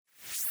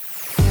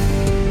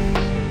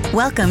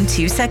Welcome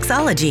to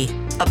Sexology,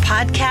 a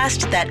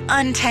podcast that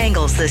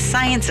untangles the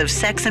science of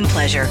sex and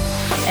pleasure.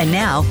 And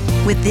now,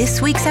 with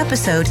this week's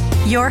episode,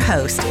 your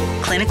host,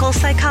 clinical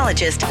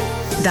psychologist,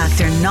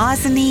 Dr.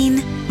 Nazanin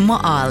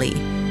Moali.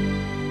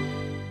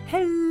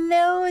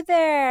 Hello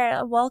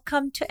there.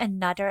 Welcome to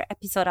another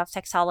episode of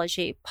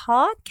Sexology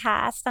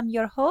Podcast. I'm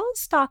your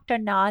host, Dr.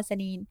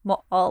 Nazanin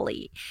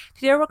Moali.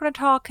 Today we're going to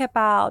talk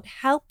about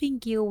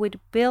helping you with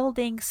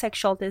building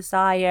sexual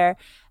desire.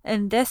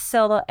 In this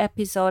solo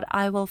episode,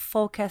 I will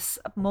focus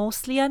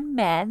mostly on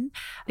men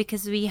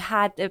because we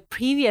had a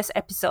previous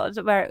episode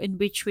in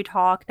which we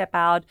talked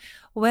about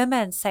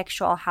women's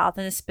sexual health,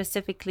 and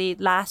specifically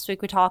last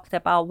week we talked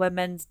about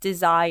women's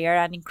desire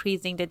and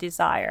increasing the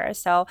desire.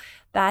 So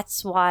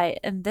that's why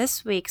in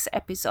this week's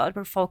episode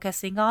we're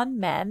focusing on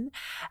men.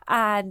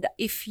 And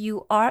if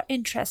you are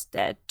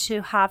interested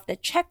to have the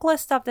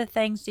checklist of the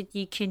things that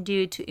you can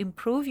do to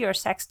improve your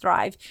sex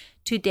drive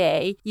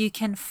today, you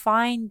can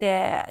find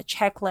the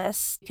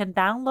checklist. You can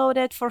download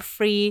it for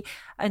free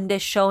in the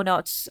show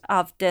notes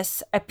of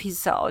this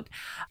episode.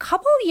 A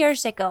couple of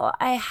years ago,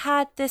 I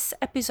had this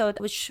episode,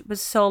 which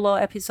was solo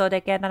episode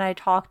again, and I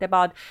talked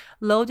about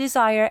low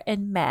desire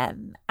in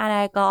men. And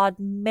I got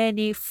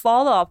many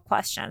follow-up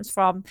questions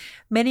from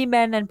many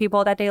men and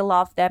people that they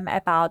love them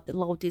about the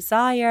low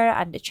desire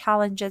and the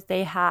challenges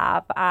they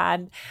have.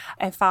 And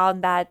I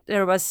found that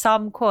there was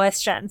some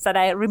questions that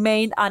I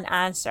remained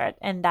unanswered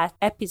in that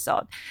episode.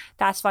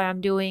 That's why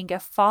I'm doing a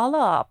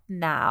follow-up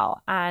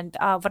now. And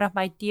one of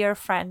my dear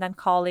friend and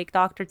colleague,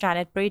 Dr.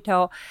 Janet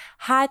Brito,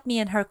 had me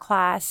in her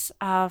class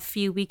a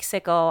few weeks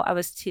ago. I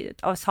was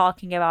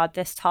talking about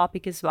this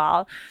topic as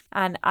well.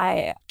 And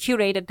I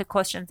curated the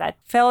questions that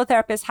fellow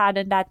therapists had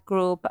in that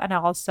group. And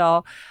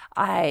also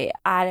I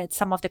added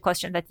some of the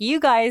questions that you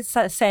guys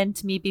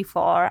sent me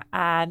before.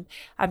 And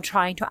I'm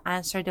trying to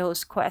answer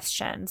those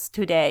questions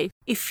today.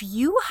 If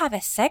you have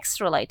a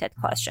sex-related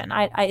question,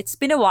 it's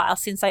been a while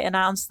since I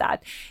announced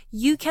that,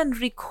 you can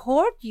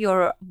record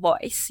your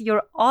voice,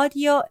 your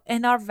audio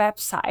in our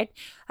website.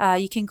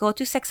 You can go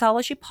to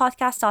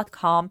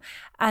sexologypodcast.com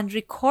and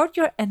record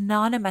your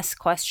anonymous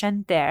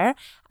question there,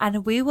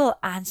 and we will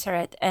answer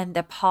it in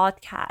the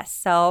podcast.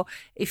 So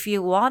if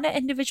you want an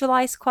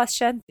individualized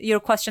question, your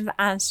question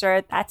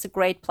answered, that's a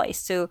great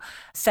place to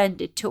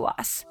send it to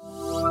us.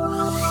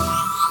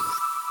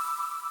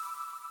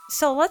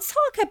 So let's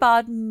talk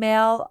about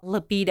male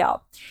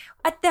libido.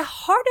 At the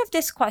heart of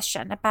this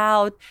question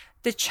about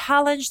the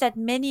challenge that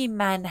many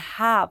men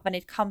have when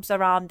it comes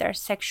around their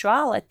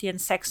sexuality and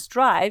sex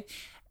drive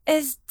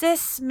is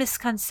this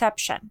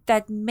misconception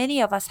that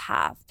many of us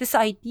have. This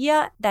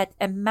idea that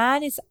a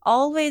man is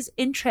always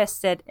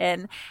interested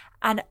in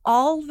and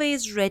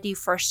always ready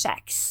for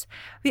sex.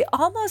 We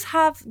almost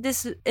have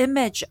this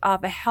image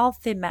of a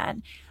healthy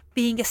man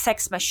being a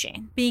sex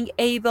machine, being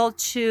able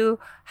to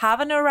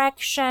have an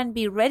erection,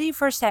 be ready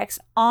for sex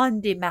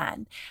on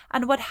demand.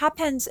 And what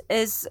happens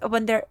is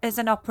when there is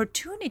an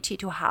opportunity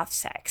to have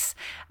sex,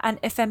 and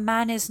if a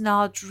man is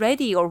not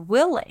ready or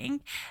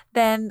willing,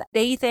 then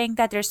they think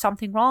that there's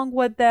something wrong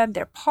with them.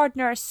 Their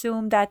partner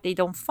assume that they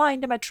don't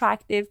find them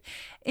attractive.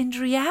 In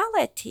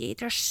reality,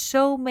 there's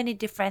so many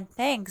different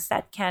things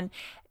that can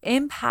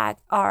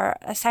impact our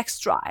sex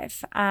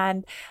drive,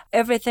 and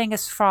everything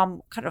is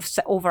from kind of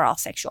overall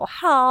sexual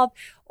health,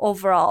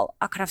 overall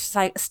kind of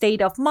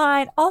state of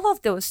mind. All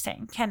of those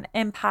things can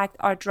impact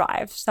our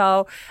drive.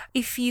 So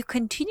if you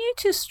continue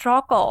to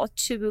struggle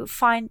to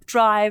find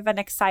drive and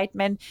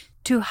excitement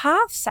to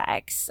have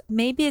sex,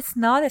 maybe it's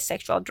not a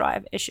sexual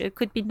drive issue. It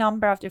could be a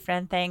number of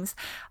different things.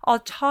 I'll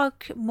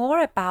talk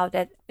more about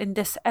it in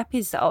this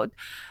episode.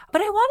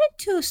 But I wanted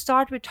to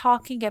start with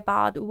talking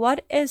about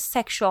what is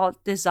sexual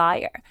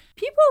desire.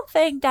 People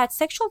think that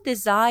sexual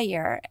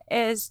desire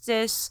is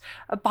this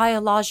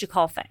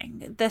biological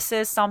thing. This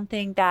is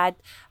something that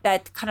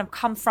kind of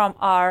come from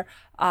our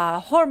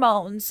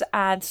hormones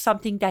and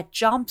something that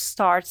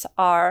jumpstarts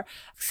our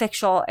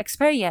sexual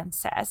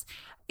experiences.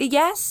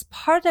 Yes,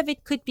 part of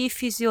it could be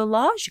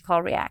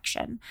physiological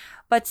reaction,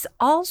 but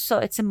also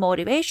it's a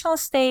motivational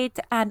state,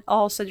 and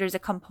also there's a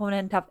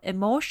component of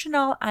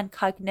emotional and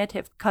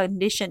cognitive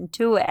condition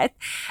to it.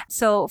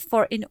 So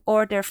in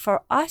order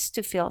for us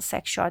to feel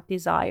sexual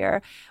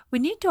desire, we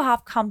need to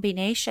have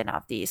combination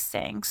of these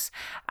things.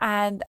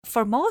 And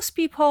for most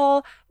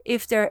people,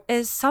 if there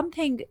is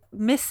something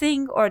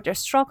missing or they're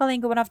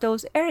struggling in one of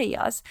those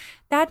areas,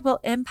 that will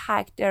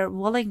impact their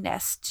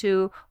willingness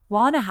to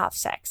want to have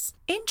sex.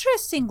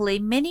 Interestingly,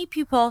 many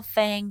people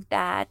think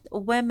that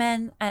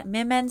women's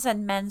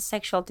and men's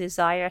sexual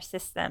desire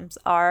systems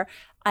are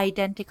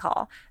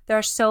identical. There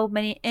are so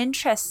many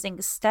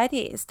interesting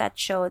studies that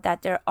show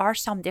that there are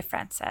some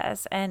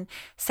differences in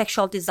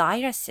sexual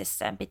desire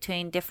system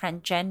between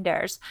different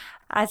genders.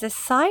 As a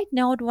side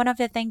note, one of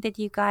the things that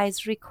you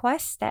guys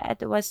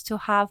requested was to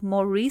have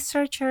more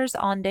researchers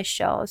on the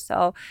show.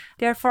 So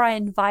therefore, I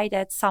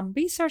invited some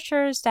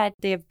researchers that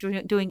they're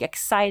doing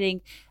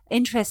exciting,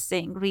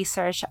 interesting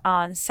research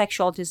on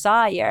sexual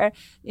desire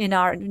in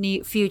our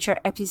future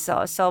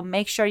episodes. So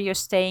make sure you're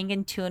staying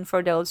in tune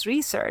for those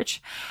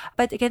research.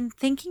 But But again,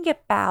 thinking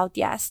about,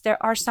 yes, there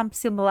are some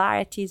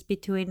similarities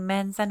between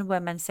men's and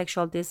women's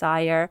sexual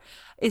desire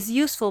is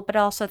useful, but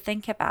also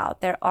think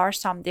about there are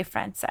some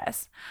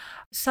differences.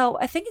 So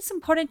I think it's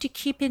important to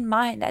keep in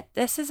mind that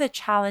this is a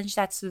challenge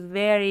that's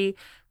very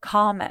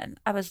common.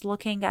 I was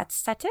looking at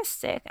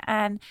statistic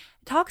and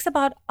it talks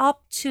about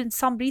up to, in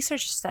some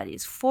research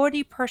studies,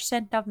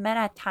 40% of men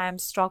at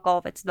times struggle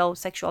with low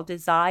sexual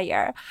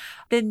desire.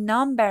 The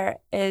number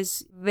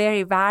is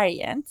very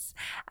variant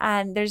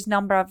and there's a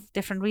number of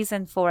different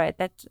reasons for it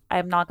that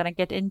I'm not going to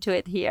get into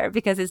it here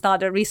because it's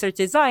not a research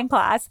design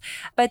class.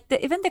 But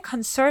even the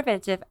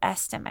conservative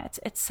estimate,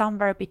 it's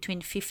somewhere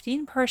between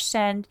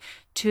 15%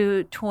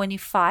 to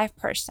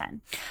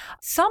 25%.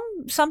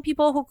 Some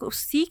people who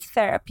seek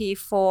therapy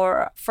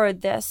for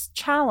this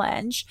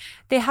challenge,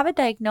 they have a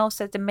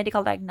diagnosis, the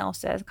medical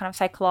diagnosis, kind of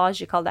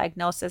psychological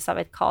diagnosis of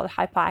it called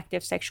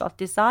hypoactive sexual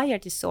desire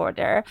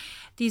disorder.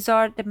 These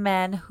are the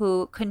men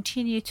who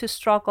continue to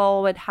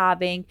struggle with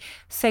having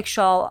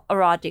sexual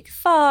erotic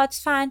thoughts,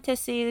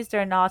 fantasies.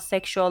 They're not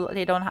sexual,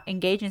 they don't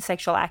engage in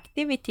sexual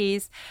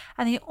activities.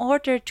 And in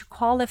order to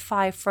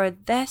qualify for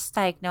this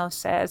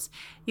diagnosis,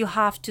 you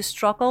have to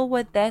struggle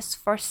with this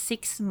for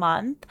 6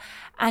 months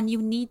and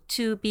you need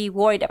to be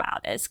worried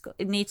about it.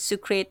 It needs to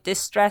create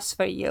distress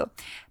for you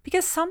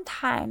because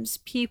sometimes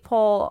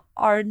people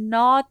are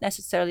not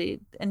necessarily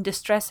in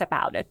distress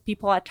about it.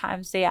 People at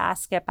times they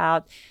ask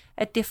about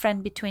a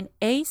difference between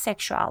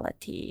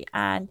asexuality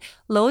and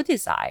low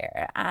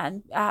desire,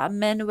 and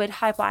men with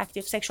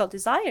hypoactive sexual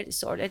desire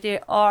disorder,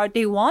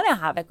 they want to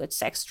have a good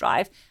sex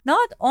drive,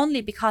 not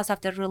only because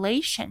of the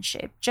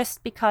relationship,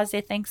 just because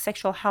they think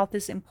sexual health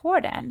is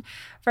important,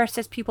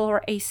 versus people who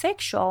are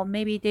asexual,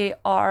 maybe they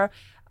want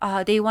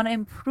to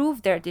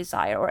improve their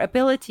desire or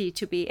ability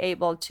to be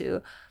able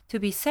to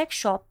be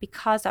sexual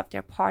because of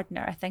their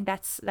partner. I think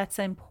that's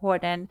an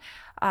important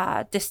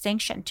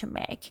distinction to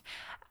make.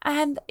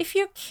 And if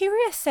you're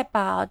curious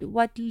about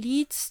what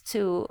leads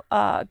to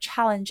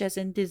challenges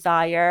in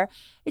desire,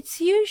 it's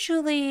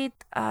usually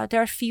there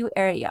are a few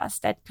areas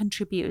that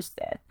contribute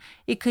to it.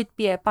 It could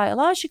be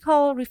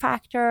biological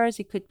factors,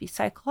 it could be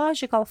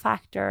psychological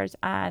factors,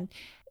 and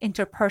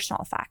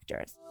interpersonal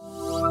factors.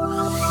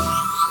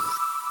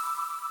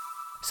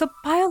 So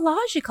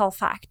biological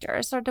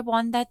factors are the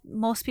one that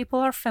most people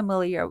are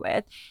familiar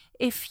with.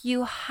 If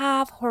you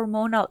have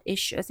hormonal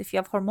issues, if you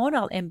have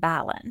hormonal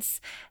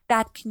imbalance,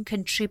 that can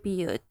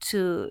contribute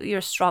to your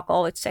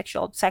struggle with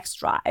sexual sex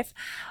drive.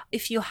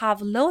 If you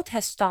have low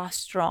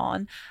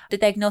testosterone, the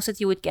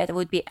diagnosis you would get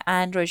would be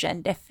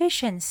androgen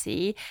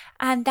deficiency,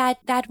 and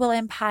that will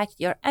impact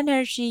your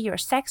energy, your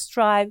sex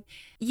drive.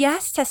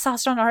 Yes,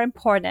 testosterone are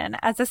important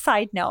as a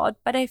side note,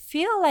 but I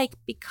feel like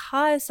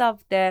because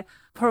of the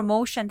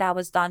promotion that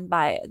was done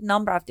by a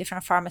number of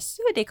different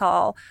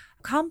pharmaceutical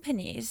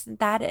companies,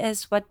 that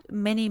is what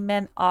many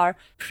men are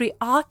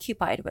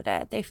preoccupied with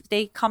it.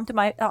 They come to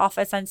my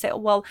office and say,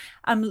 well,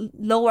 I'm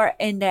lower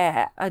in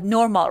the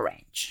normal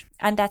range.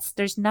 And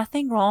there's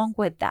nothing wrong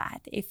with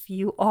that. If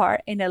you are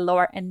in a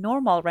lower and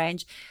normal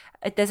range,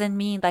 it doesn't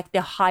mean like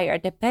the higher,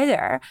 the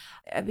better,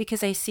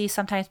 because I see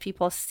sometimes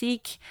people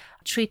seek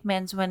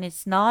treatments when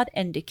it's not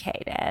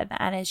indicated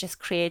and it just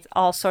creates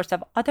all sorts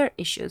of other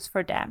issues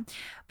for them.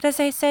 But as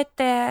I said,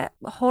 the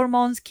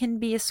hormones can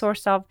be a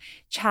source of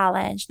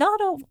challenge, not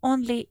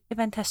only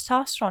even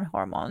testosterone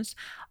hormones,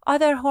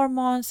 other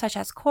hormones such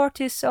as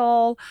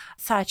cortisol,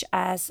 such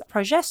as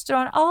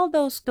progesterone, all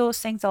those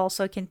things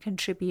also can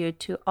contribute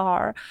to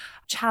our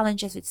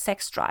challenges with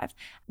sex drive.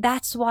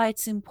 That's why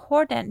it's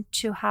important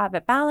to have a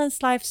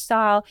balanced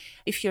lifestyle.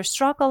 If you're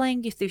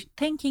struggling, if you're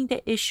thinking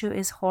the issue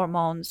is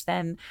hormones,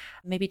 then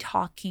maybe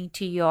talking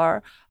to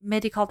your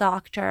medical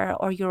doctor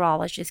or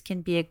urologist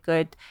can be a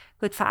good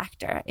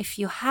factor. If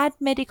you had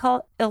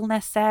medical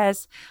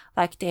illnesses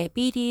like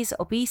diabetes,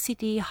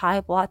 obesity,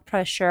 high blood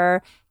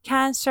pressure,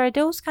 cancer,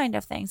 those kind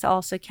of things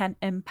also can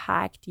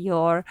impact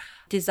your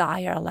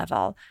desire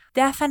level.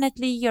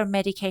 Definitely your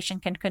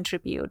medication can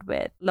contribute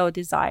with low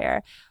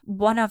desire.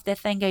 One of the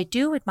things I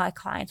do with my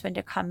clients when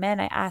they come in,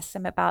 I ask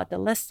them about the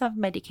list of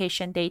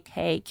medication they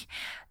take,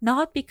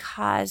 not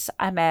because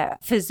I'm a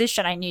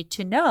physician, I need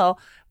to know.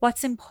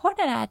 What's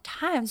important at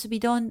times, we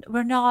don't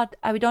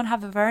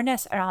have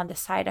awareness around the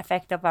side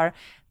effect of our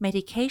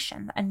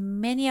medication.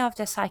 And many of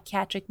the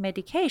psychiatric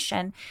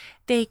medication,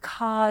 they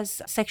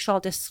cause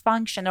sexual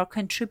dysfunction or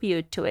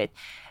contribute to it.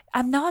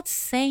 I'm not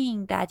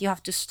saying that you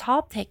have to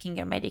stop taking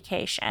your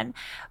medication,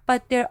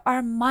 but there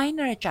are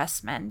minor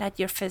adjustments that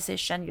your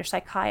physician, your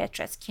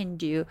psychiatrist can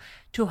do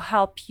to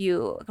help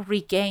you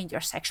regain your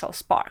sexual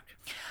spark.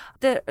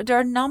 There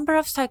are a number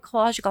of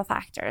psychological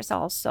factors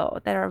also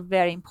that are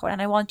very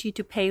important. I want you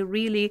to pay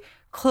really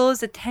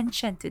close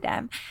attention to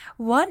them.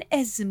 One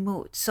is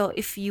mood. So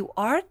if you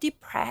are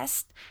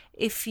depressed,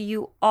 if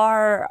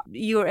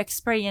you're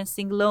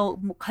experiencing low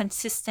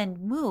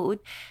consistent mood,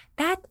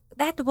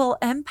 that will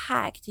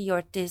impact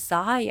your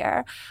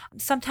desire.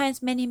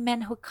 Sometimes many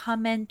men who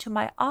come into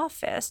my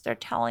office, they're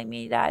telling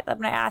me that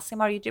when I ask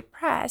them, are you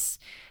depressed?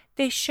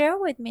 they share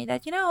with me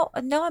that, no,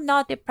 I'm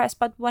not depressed.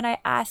 But when I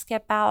ask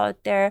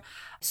about their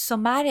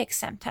somatic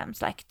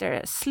symptoms, like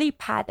their sleep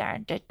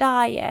pattern, their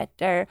diet,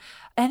 their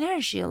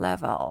energy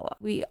level,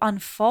 we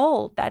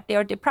unfold that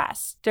they're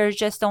depressed. They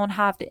just don't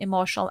have the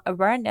emotional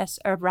awareness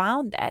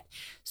around it.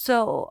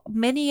 So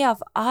many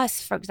of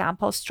us, for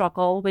example,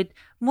 struggle with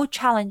mood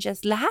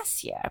challenges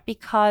last year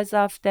because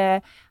of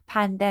the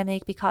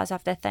pandemic, because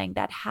of the thing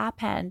that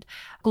happened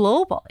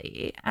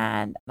globally.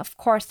 And of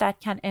course,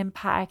 that can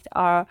impact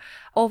our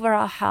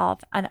overall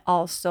health and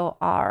also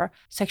our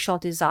sexual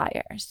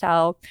desire.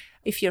 So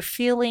if you're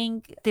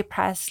feeling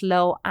depressed,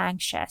 low,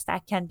 anxious,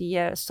 that can be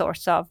a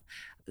source of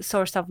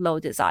low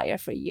desire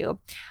for you.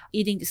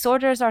 Eating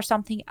disorders are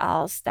something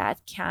else that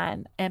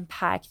can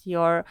impact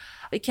your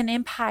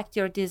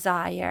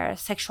desire.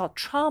 Sexual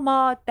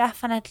trauma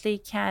definitely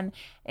can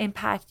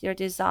impact your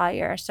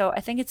desire. So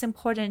I think it's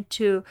important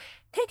to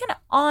take an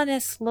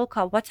honest look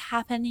at what's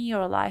happening in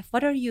your life.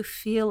 What are you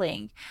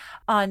feeling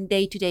on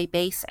day-to-day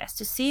basis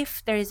to see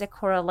if there is a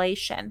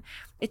correlation.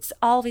 It's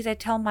always, I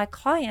tell my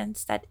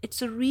clients that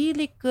it's a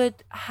really good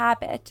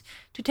habit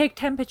to take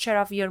temperature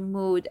of your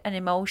mood and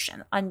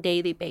emotion on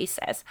daily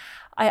basis.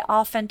 I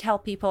often tell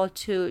people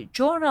to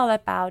journal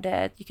about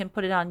it. You can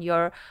put it on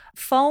your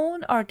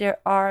phone, or there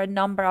are a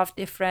number of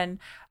different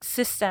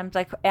systems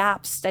like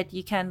apps that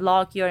you can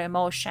log your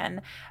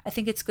emotion. I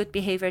think it's good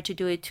behavior to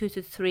do it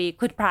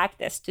good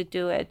practice to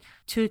do it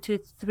 2 to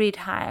 3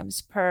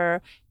 times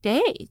per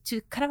day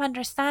to kind of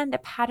understand the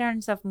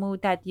patterns of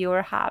mood that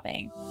you're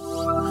having.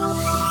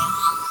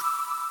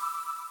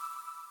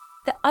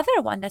 The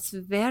other one that's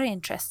very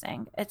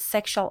interesting is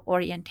sexual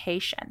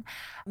orientation.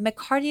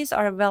 McCarthy's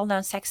are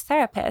well-known sex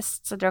therapists,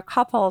 so they're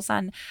couples,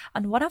 and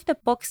one of the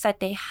books that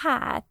they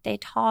had, they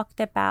talked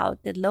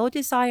about the low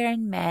desire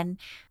in men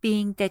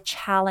being the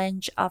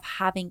challenge of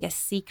having a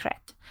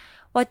secret.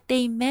 What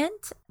they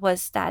meant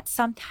was that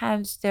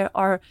sometimes there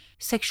are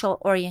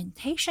sexual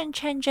orientation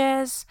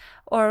changes,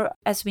 or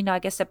as we know, I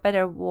guess a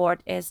better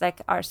word is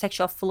like our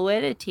sexual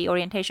fluidity,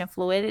 orientation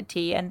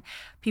fluidity, and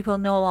people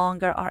no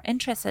longer are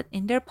interested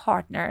in their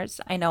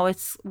partners. I know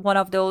it's one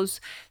of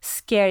those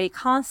scary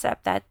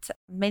concepts that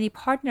many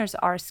partners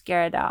are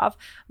scared of.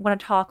 I'm going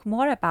to talk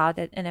more about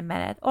it in a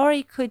minute. Or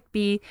it could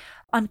be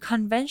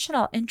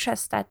unconventional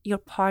interests that your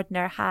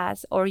partner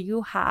has or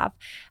you have,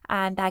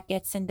 and that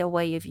gets in the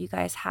way of you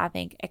guys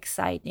having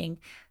exciting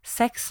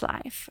sex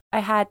life. I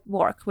had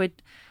work with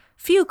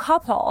few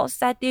couples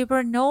that they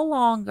were no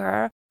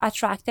longer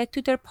attracted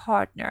to their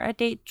partner.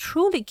 They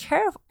truly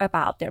care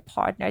about their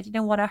partner,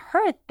 didn't want to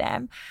hurt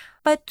them.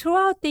 But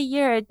throughout the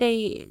year,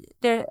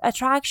 their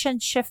attraction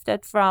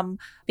shifted from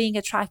being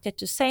attracted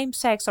to same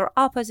sex or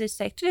opposite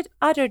sex to the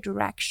other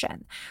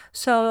direction.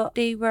 So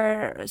they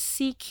were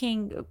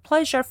seeking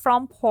pleasure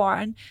from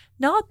porn,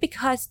 not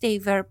because they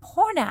were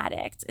porn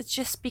addicts. It's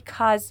just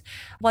because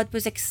what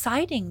was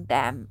exciting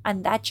them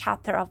and that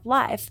chapter of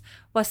life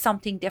was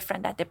something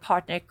different that their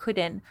partner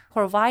couldn't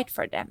provide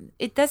for them.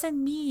 It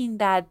doesn't mean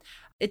that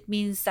it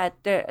means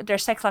that their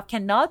sex life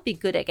cannot be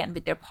good again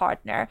with their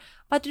partner,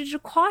 but it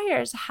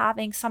requires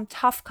having some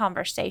tough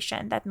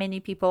conversation that many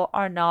people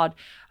are not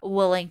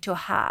willing to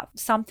have.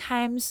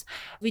 Sometimes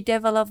we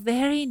develop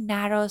very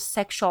narrow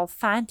sexual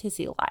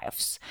fantasy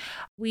lives.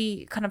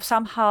 We kind of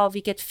somehow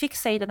we get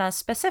fixated on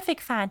specific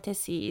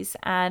fantasies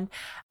and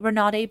we're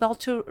not able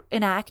to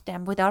enact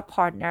them with our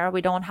partner.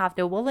 We don't have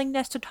the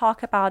willingness to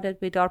talk about it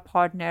with our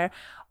partner,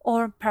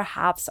 or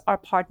perhaps our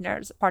partner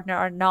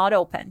are not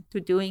open to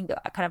doing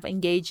the kind of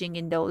engaging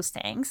in those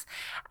things,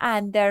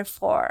 and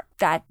therefore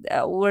that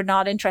we're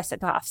not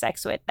interested to have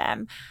sex with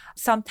them.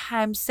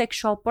 Sometimes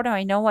sexual boredom,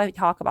 I know I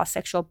talk about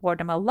sexual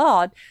boredom a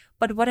lot,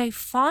 but what I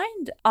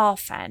find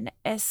often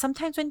is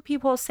sometimes when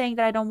people are saying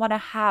that I don't want to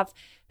have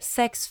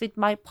sex with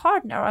my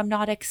partner, I'm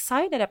not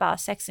excited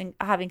about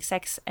having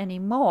sex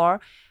anymore.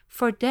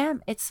 For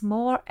them, it's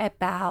more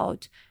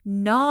about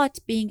not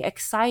being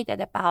excited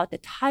about the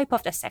type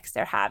of the sex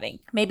they're having.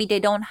 Maybe they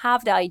don't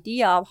have the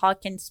idea of how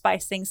can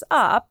spice things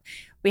up.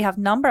 We have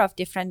a number of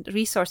different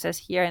resources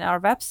here in our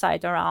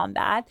website around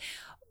that.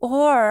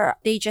 Or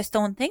they just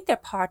don't think their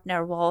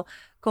partner will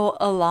go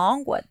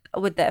along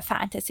with the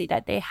fantasy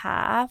that they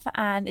have,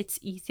 and it's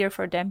easier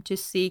for them to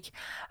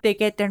they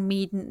get their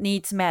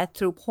needs met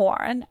through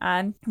porn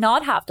and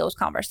not have those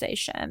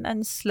conversations,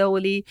 and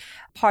slowly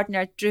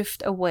partner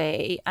drift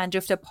away and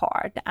drift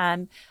apart.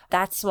 And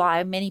that's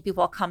why many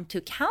people come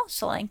to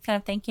counseling kind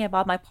of thinking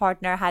about my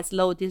partner has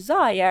low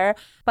desire,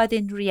 but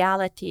in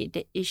reality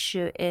the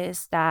issue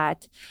is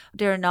that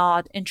they're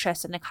not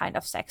interested in the kind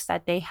of sex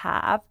that they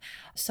have.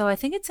 So I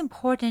think it's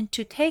important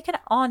to take an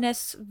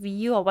honest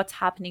view of what's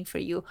happening for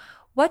you.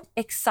 What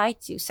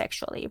excites you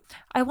sexually?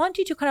 I want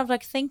you to kind of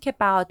like think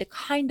about the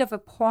kind of a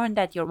porn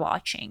that you're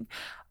watching.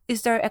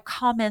 Is there a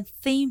common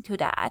theme to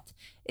that?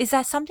 Is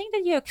that something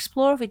that you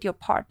explore with your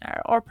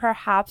partner? Or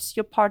perhaps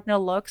your partner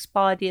looks,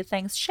 body,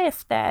 things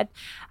shifted,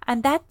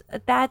 and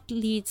that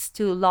leads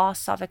to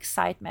loss of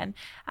excitement.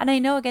 And I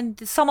know, again,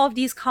 some of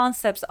these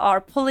concepts are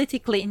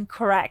politically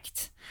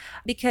incorrect.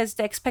 because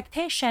the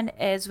expectation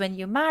is when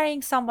you're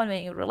marrying someone,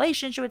 when you're in a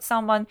relationship with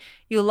someone,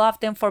 you love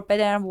them for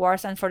better and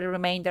worse and for the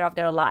remainder of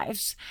their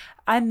lives.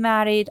 I'm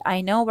married,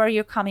 I know where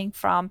you're coming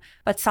from,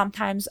 but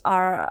sometimes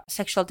our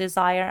sexual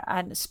desire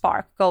and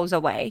spark goes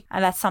away.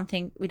 And that's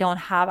something we don't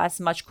have as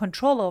much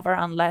control over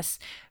unless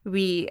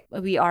we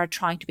are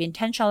trying to be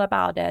intentional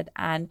about it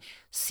and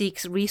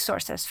seek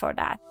resources for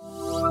that.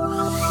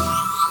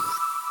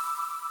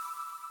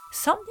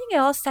 Something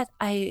else that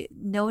I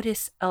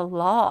notice a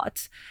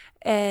lot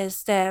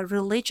is the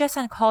religious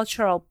and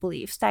cultural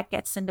beliefs that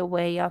gets in the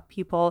way of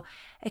people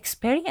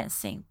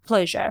experiencing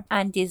pleasure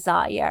and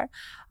desire.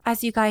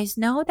 As you guys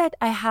know, that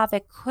I have a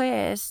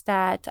quiz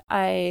that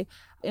I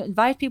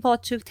invite people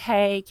to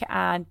take,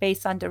 and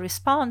based on the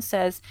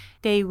responses,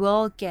 they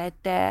will get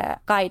the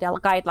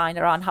guideline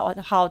around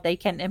how they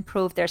can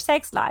improve their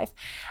sex life.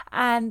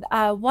 And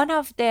one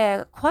of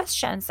the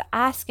questions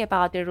asked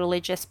about the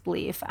religious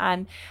belief,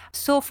 and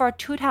so far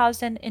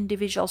 2,000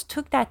 individuals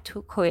took that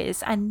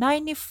quiz, and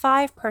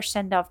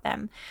 95% of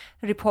them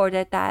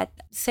reported that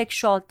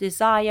sexual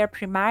desire,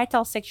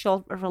 premarital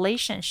sexual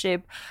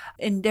relationship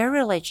in their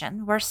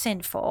religion were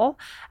sinful,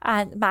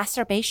 and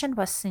masturbation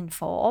was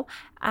sinful,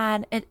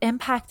 and it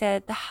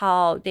impacted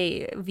how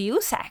they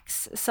view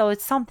sex. So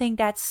it's something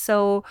that's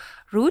so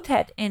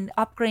rooted in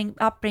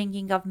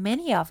upbringing of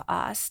many of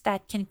us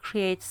that can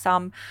create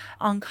some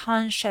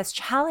unconscious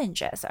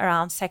challenges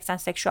around sex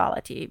and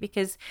sexuality,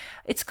 because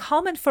it's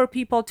common for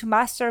people to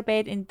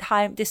masturbate in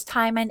this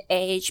time and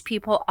age.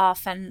 People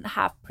often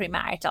have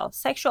premarital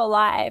sexual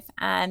life,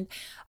 and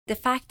the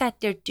fact that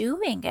they're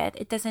doing it,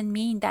 it doesn't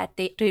mean that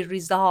they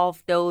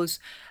resolve those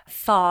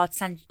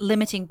thoughts and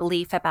limiting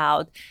belief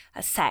about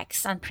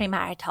sex and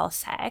premarital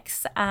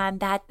sex, and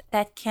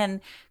that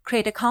can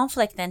create a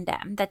conflict in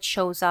them that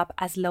shows up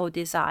as low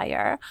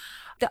desire.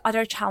 The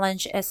other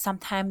challenge is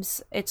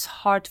sometimes it's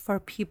hard for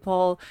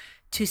people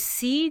to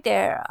see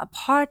their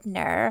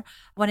partner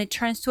when it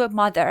turns to a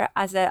mother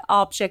as an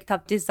object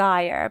of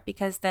desire,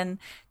 because then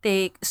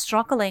they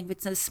struggling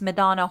with this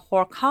Madonna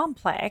whore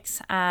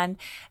complex, and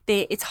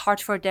it's hard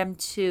for them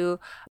to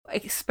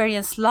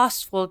experience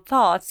lustful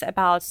thoughts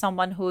about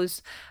someone who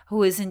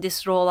is in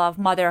this role of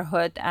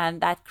motherhood,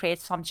 and that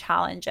creates some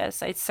challenges.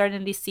 So it's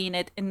certainly seen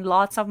it in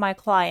lots of my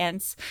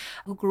clients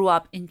who grew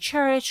up in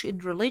church, in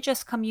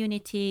religious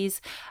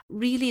communities,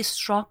 really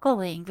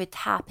struggling with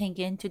tapping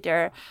into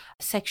their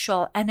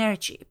sexual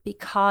energy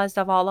because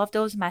of all of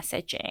those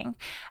messaging.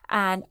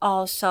 And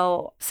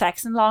also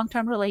sex in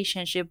long-term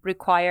relationship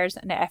requires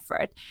an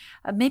effort.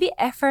 Maybe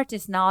effort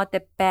is not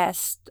the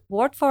best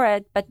word for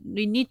it, but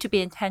you need to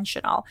be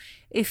intentional.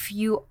 If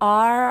you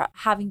are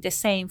having the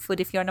same food,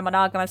 if you're in a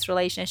monogamous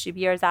relationship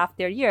years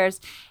after years,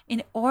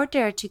 in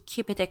order to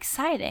keep it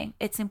exciting,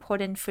 it's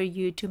important for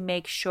you to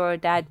make sure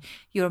that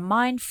you're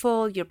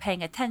mindful, you're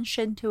paying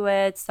attention to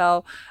it.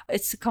 So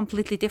it's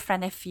completely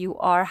different if you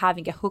are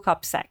having a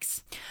hookup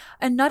sex.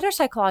 Another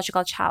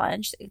psychological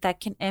challenge that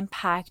can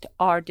impact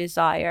our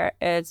desire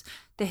is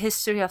the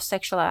history of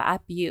sexual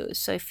abuse.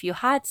 So if you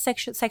had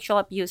sexual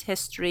abuse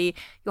history,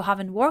 you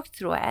haven't worked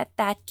through it,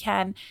 that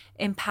can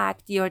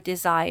impact your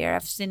desire.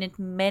 I've seen it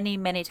many,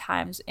 many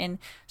times in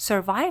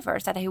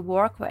survivors that I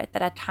work with,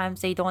 that at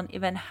times they don't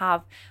even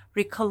have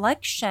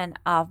recollection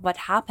of what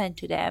happened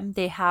to them.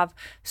 They have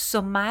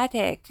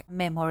somatic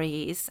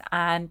memories,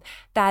 and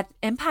that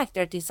impact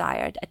their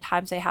desire. At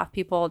times they have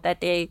people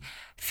that they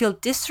feel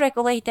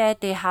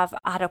dysregulated, they have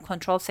out of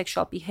control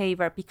sexual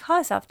behavior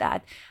because of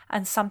that.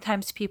 And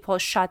sometimes people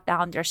shut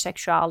down their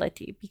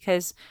sexuality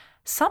because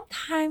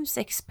sometimes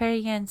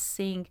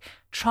experiencing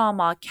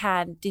trauma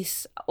can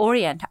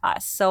disorient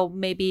us. So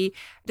maybe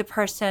the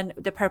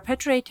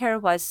perpetrator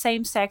was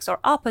same sex or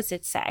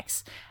opposite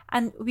sex,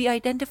 and we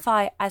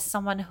identify as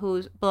someone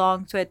who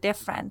belongs to a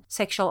different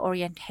sexual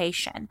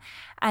orientation.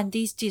 And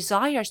these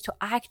desires to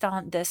act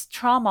on this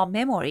trauma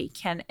memory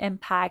can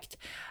impact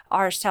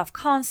our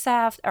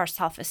self-concept, our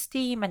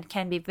self-esteem, and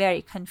can be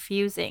very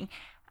confusing.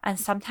 And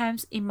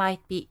sometimes it might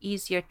be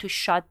easier to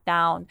shut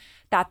down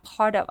that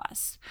part of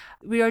us.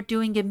 We are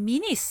doing a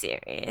mini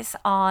series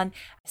on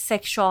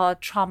sexual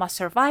trauma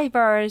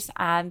survivors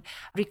and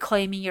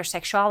reclaiming your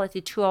sexuality.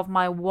 Two of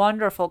my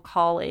wonderful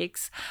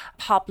colleagues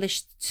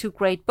published 2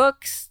 great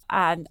books,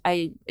 and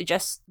I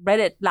just read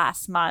it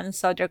last month.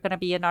 So they're going to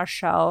be in our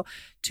show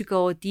to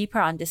go deeper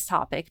on this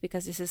topic,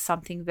 because this is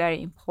something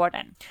very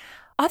important.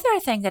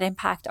 Other thing that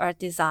impact our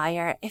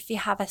desire, if you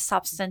have a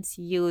substance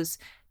use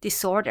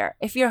disorder,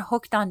 if you're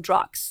hooked on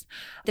drugs.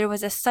 There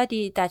was a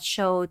study that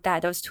showed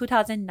that, it was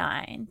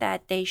 2009,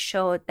 that they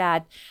showed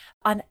that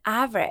on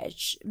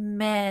average,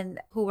 men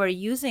who were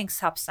using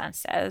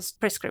substances,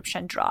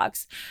 prescription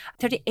drugs,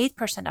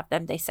 38% of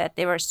them, they said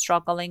they were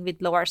struggling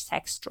with lower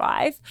sex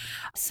drive.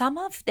 Some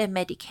of the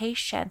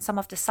medication, some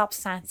of the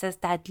substances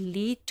that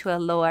lead to a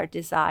lower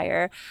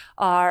desire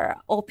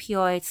are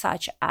opioids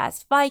such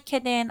as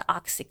Vicodin,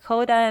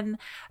 Oxycodone,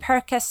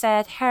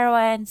 Percocet,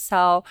 heroin.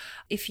 So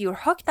if you're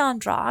hooked on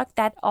drugs,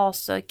 that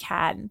also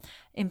can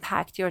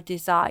impact your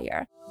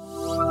desire.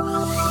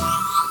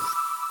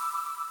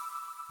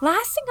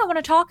 Last thing I want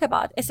to talk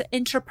about is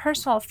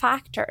interpersonal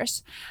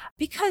factors,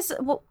 because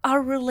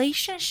our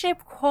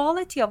relationship,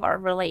 quality of our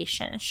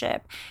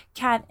relationship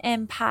can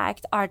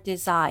impact our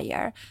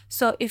desire.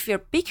 So if you're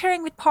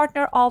bickering with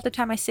partner all the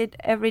time, I see it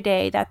every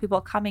day that people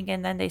are coming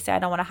in and they say, I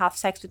don't want to have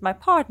sex with my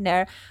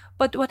partner.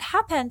 But what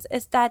happens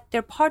is that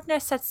their partner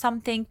said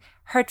something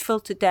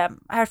hurtful to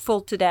them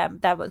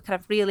that was kind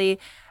of really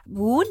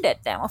wounded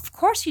them. Of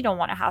course, you don't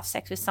want to have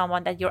sex with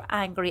someone that you're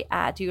angry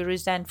at, you're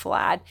resentful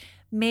at.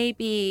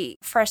 Maybe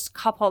first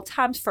couple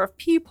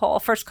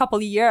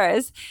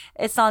years,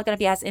 it's not going to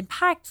be as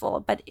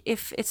impactful. But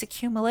if it's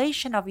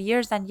accumulation of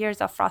years and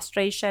years of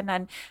frustration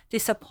and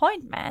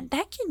disappointment,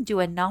 that can do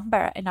a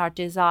number in our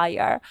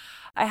desire.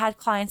 I had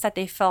clients that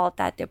they felt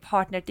that their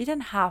partner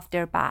didn't have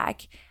their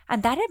back,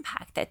 and that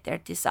impacted their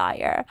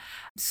desire.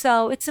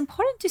 So it's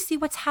important to see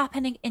what's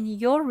happening in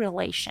your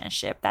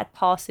relationship that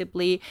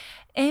possibly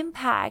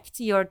impacts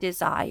your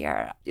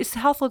desire. It's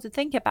helpful to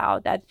think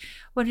about that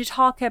when we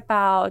talk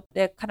about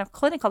the kind of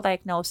clinical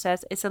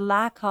diagnosis, it's a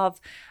lack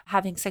of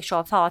having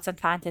sexual thoughts and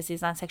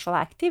fantasies and sexual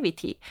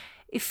activity.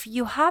 If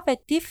you have a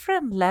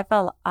different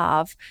level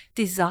of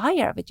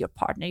desire with your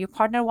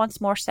partner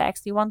wants more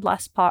sex, you want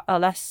less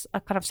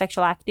kind of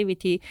sexual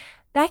activity,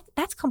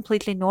 that's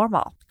completely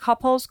normal.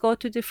 Couples go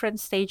to different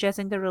stages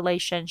in the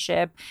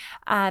relationship,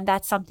 and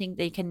that's something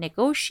they can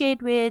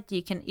negotiate with.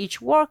 You can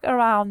each work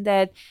around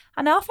it.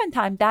 And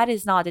oftentimes that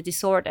is not a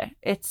disorder.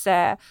 It's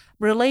a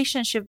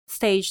relationship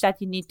stage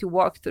that you need to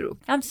work through.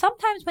 And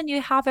sometimes when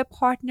you have a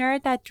partner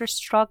that you're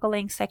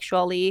struggling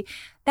sexually,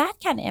 that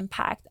can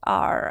impact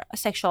our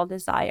sexual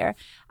desire.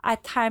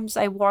 At times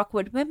I work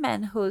with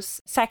women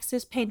whose sex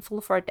is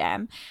painful for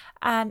them,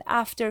 and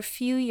after a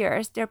few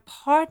years, their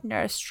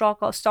partner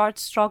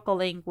starts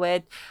struggling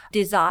with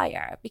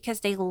desire because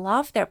they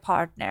love their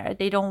partner.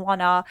 They don't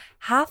want to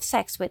have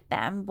sex with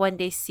them when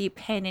they see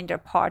pain in their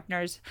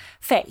partner's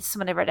face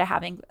whenever they're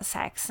having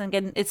sex. And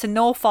again, it's a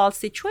no-fault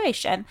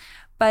situation,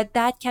 but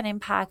that can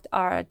impact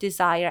our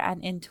desire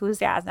and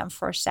enthusiasm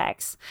for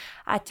sex.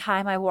 At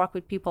times, I work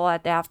with people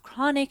that they have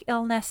chronic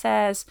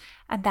illnesses,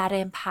 and that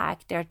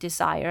impact their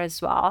desire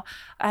as well.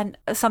 And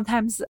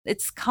sometimes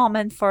it's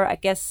common for, I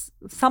guess,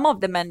 some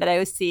of the men that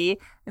I see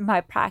in my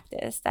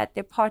practice that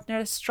their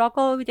partners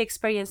struggle with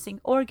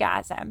experiencing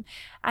orgasm,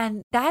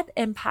 and that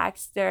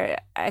impacts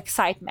their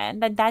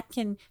excitement. And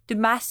the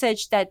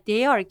message that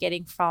they are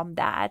getting from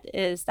that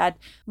is that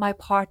my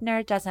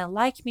partner doesn't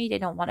like me, they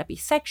don't want to be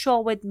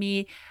sexual with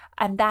me,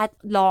 and that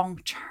long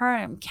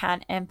term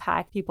can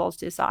impact people's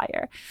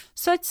desire.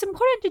 So it's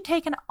important to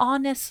take an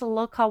honest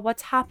look at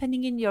what's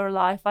happening in your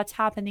life, what's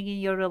happening in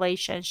your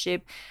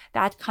relationship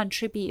that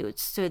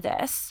contributes to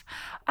this.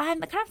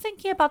 And kind of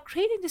thinking about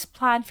creating this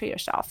plan for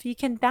yourself. You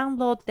can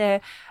download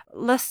the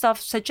list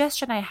of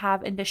suggestions I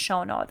have in the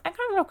show note and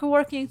kind of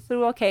working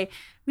through, okay,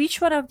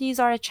 which one of these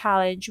are a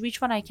challenge, which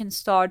one I can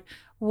start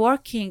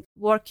working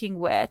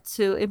with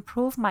to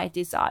improve my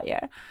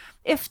desire.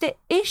 If the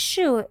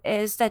issue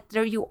is that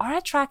you are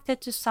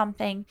attracted to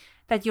something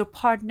that you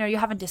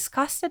haven't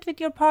discussed it with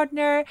your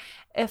partner,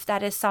 if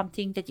that is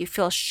something that you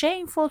feel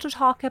shameful to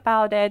talk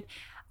about it,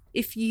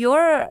 if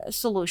your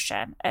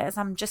solution is,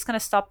 I'm just going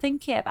to stop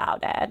thinking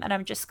about it and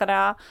I'm just going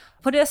to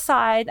put it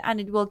aside and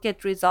it will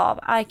get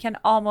resolved, I can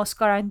almost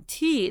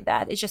guarantee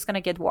that it's just going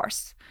to get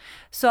worse.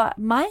 So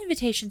my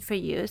invitation for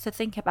you is to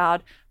think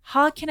about,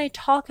 how can I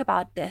talk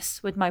about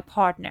this with my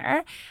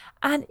partner?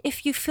 And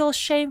if you feel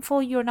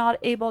shameful, you're not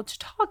able to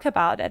talk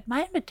about it,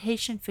 my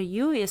invitation for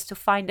you is to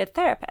find a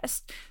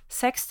therapist,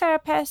 sex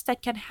therapist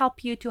that can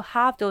help you to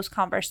have those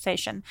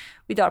conversations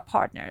with our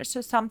partners.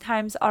 So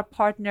sometimes our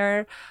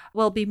partner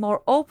will be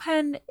more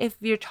open if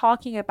we're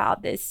talking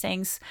about these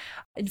things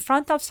in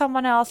front of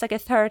someone else, like a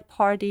third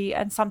party,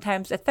 and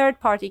sometimes a third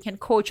party can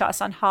coach us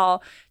on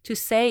how to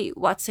say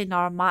what's in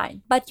our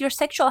mind. But your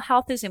sexual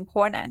health is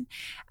important.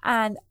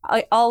 And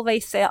I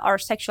always say our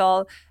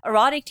sexual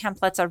erotic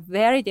templates are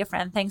very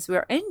different. Things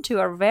we're into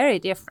are very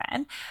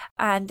different.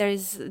 And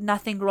there's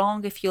nothing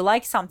wrong if you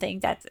like something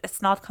that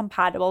it's not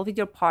compatible with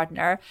your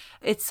partner.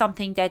 It's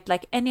something that,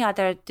 like any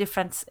other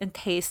difference in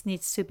taste,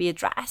 needs to be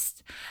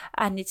addressed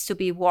and needs to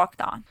be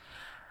worked on.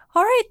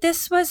 All right,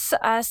 this was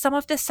some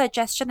of the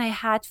suggestion I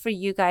had for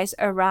you guys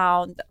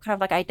around kind of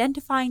like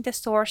identifying the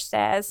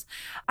sources.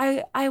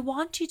 I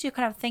want you to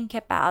kind of think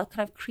about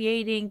kind of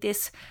creating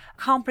this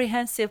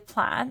comprehensive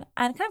plan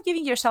and kind of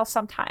giving yourself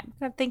some time,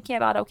 kind of thinking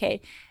about, okay,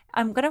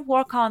 I'm going to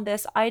work on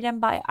this item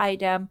by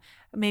item,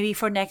 maybe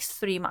for next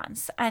 3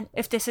 months. And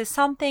if this is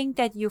something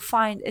that you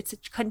find it's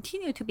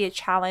continue to be a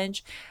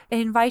challenge, I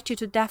invite you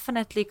to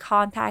definitely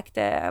contact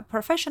a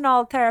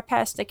professional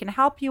therapist that can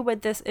help you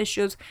with these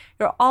issues.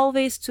 You're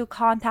always to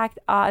contact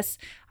us.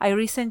 I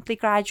recently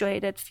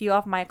graduated a few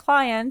of my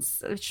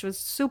clients, which was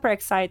super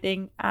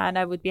exciting, and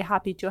I would be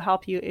happy to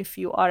help you if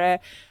you are a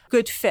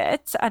good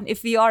fit, and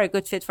if we are a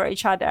good fit for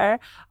each other.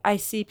 I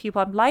see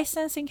people, I'm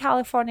licensed in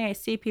California, I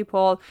see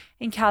people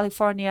in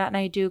California, and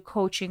I do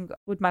coaching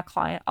with my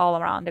client all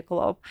around the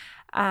globe.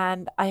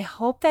 And I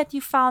hope that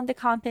you found the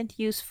content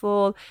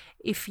useful.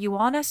 If you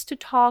want us to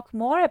talk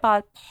more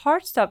about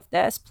parts of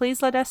this,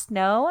 please let us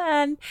know.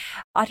 And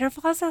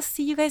otherwise, I'll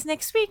see you guys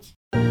next week.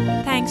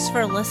 Thanks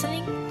for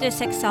listening to the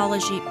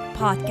Sexology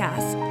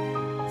Podcast.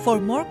 For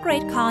more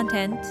great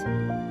content,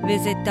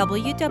 visit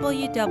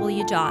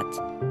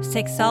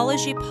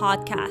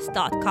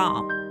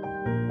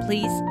www.sexologypodcast.com.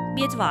 Please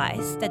be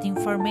advised that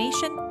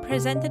information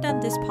presented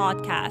on this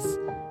podcast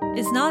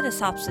is not a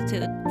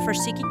substitute for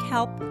seeking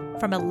help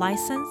from a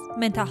licensed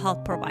mental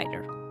health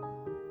provider.